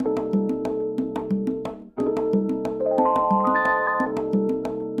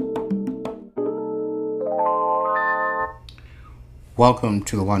Welcome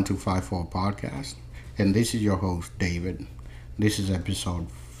to the 1254 podcast, and this is your host, David. This is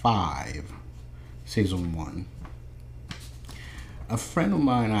episode 5, season 1. A friend of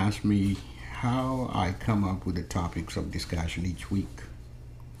mine asked me how I come up with the topics of discussion each week.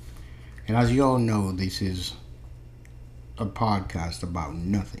 And as you all know, this is a podcast about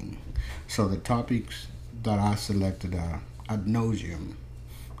nothing. So the topics that I selected are ad nauseum.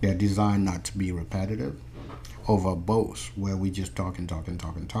 They're designed not to be repetitive or verbose, where we just talk and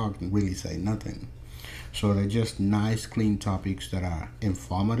really say nothing. So they're just nice, clean topics that are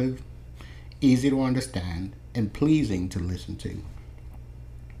informative, easy to understand, and pleasing to listen to.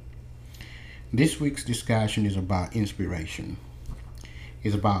 This week's discussion is about inspiration.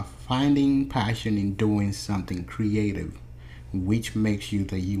 It's about finding passion in doing something creative, which makes you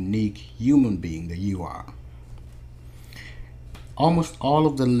the unique human being that you are. Almost all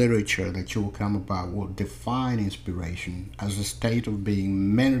of the literature that you will come about will define inspiration as a state of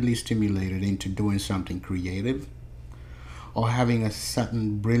being mentally stimulated into doing something creative or having a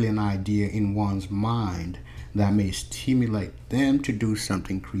certain brilliant idea in one's mind that may stimulate them to do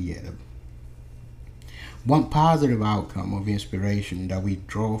something creative. One positive outcome of inspiration that we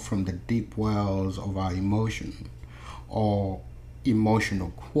draw from the deep wells of our emotion or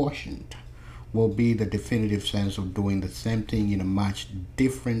emotional quotient will be the definitive sense of doing the same thing in a much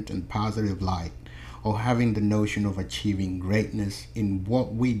different and positive light, or having the notion of achieving greatness in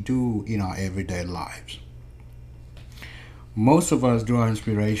what we do in our everyday lives. Most of us draw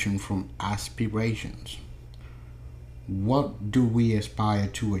inspiration from aspirations. What do we aspire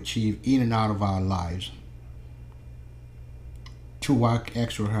to achieve in and out of our lives? To work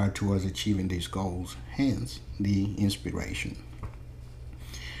extra hard towards achieving these goals, hence the inspiration.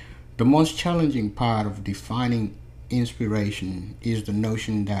 The most challenging part of defining inspiration is the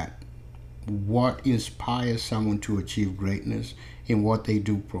notion that what inspires someone to achieve greatness in what they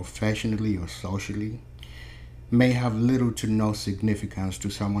do professionally or socially may have little to no significance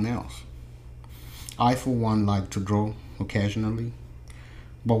to someone else. I, for one, like to draw occasionally,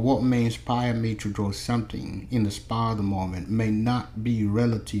 but what may inspire me to draw something in the spur of the moment may not be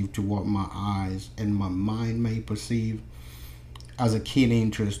relative to what my eyes and my mind may perceive as a keen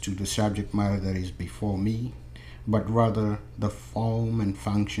interest to the subject matter that is before me, but rather the form and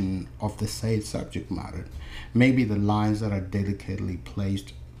function of the said subject matter, maybe the lines that are delicately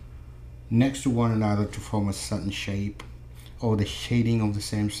placed next to one another to form a certain shape, or the shading of the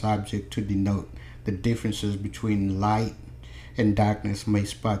same subject to denote the differences between light and darkness may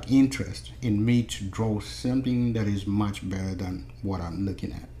spark interest in me to draw something that is much better than what I'm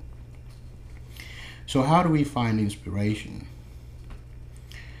looking at. So how do we find inspiration?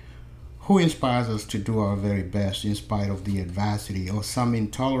 Who inspires us to do our very best in spite of the adversity or some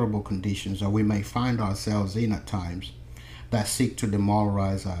intolerable conditions that we may find ourselves in at times that seek to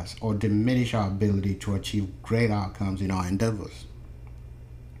demoralize us or diminish our ability to achieve great outcomes in our endeavors?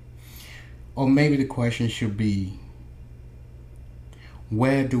 Or maybe the question should be,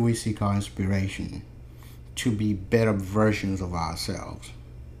 where do we seek our inspiration to be better versions of ourselves?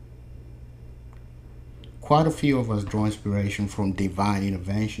 Quite a few of us draw inspiration from divine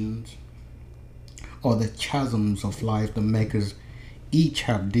interventions or the chasms of life that make us each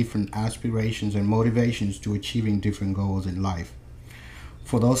have different aspirations and motivations to achieving different goals in life.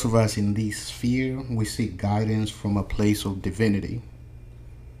 For those of us in this sphere, we seek guidance from a place of divinity.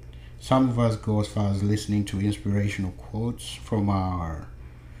 Some of us go as far as listening to inspirational quotes from our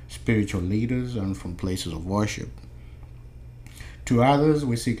spiritual leaders and from places of worship. To others,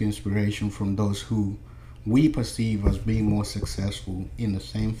 we seek inspiration from those who we perceive as being more successful in the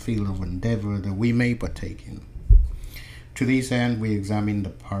same field of endeavor that we may partake in. To this end, we examine the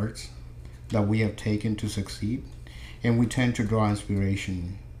parts that we have taken to succeed, and we tend to draw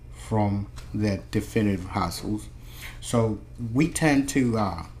inspiration from their definitive hustles. So we tend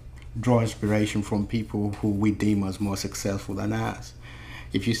to draw inspiration from people who we deem as more successful than us.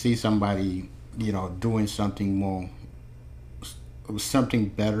 If you see somebody, doing something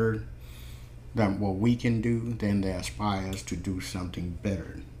better than what we can do, then they aspire us to do something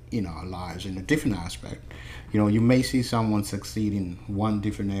better in our lives in a different aspect. You may see someone succeed in one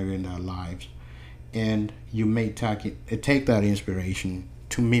different area in their lives, and you may take that inspiration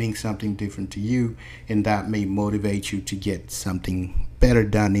to meaning something different to you, and that may motivate you to get something better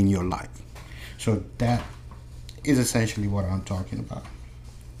done in your life. So that is essentially what I'm talking about.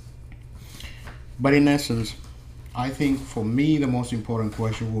 But in essence, I think for me, the most important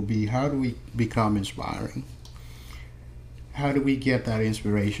question will be, how do we become inspiring? How do we get that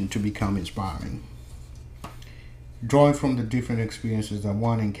inspiration to become inspiring? Drawing from the different experiences that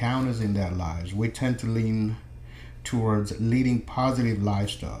one encounters in their lives, we tend to lean towards leading positive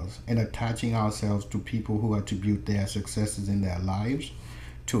lifestyles and attaching ourselves to people who attribute their successes in their lives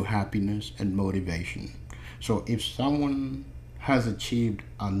to happiness and motivation. So if someone has achieved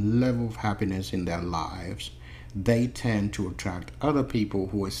a level of happiness in their lives, they tend to attract other people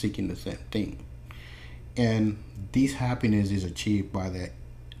who are seeking the same thing. And this happiness is achieved by their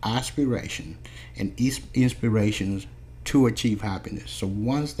aspiration and inspirations to achieve happiness. So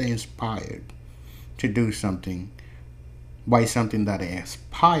once they're inspired to do something by something that they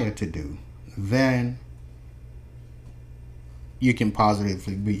aspire to do, then you can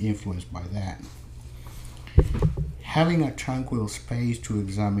positively be influenced by that. Having a tranquil space to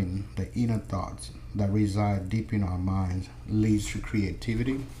examine the inner thoughts that reside deep in our minds leads to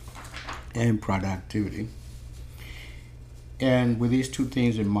creativity and productivity. And with these two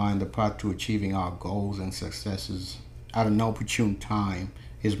things in mind, the path to achieving our goals and successes at an opportune time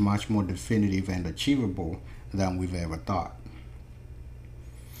is much more definitive and achievable than we've ever thought.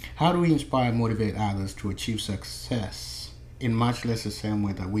 How do we inspire and motivate others to achieve success in much less the same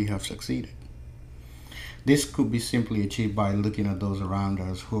way that we have succeeded? This could be simply achieved by looking at those around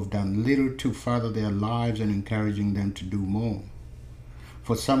us who have done little to further their lives and encouraging them to do more.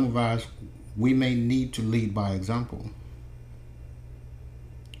 For some of us, we may need to lead by example.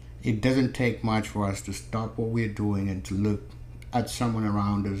 It doesn't take much for us to stop what we're doing and to look at someone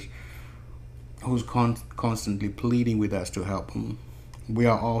around us who's constantly pleading with us to help them. We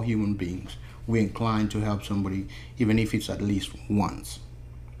are all human beings. We're inclined to help somebody, even if it's at least once.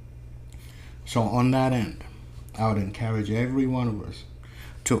 So on that end, I would encourage every one of us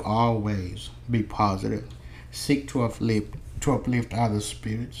to always be positive, seek to uplift others'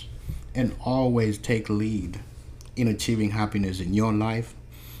 spirits, and always take lead in achieving happiness in your life,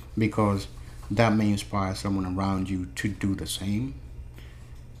 because that may inspire someone around you to do the same,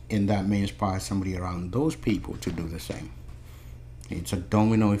 and that may inspire somebody around those people to do the same. It's a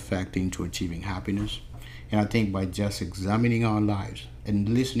domino effect into achieving happiness. And I think by just examining our lives and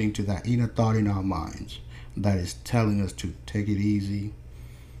listening to that inner thought in our minds that is telling us to take it easy,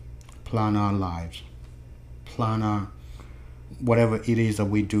 plan our lives, plan our whatever it is that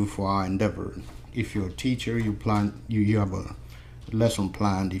we do for our endeavor. If you're a teacher, you have a lesson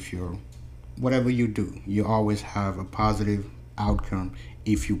planned. If you're whatever you do, you always have a positive outcome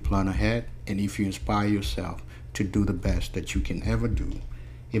if you plan ahead and if you inspire yourself to do the best that you can ever do,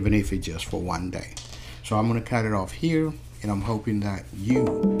 even if it's just for one day. So I'm going to cut it off here, and I'm hoping that you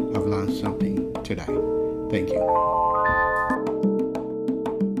have learned something today. Thank you.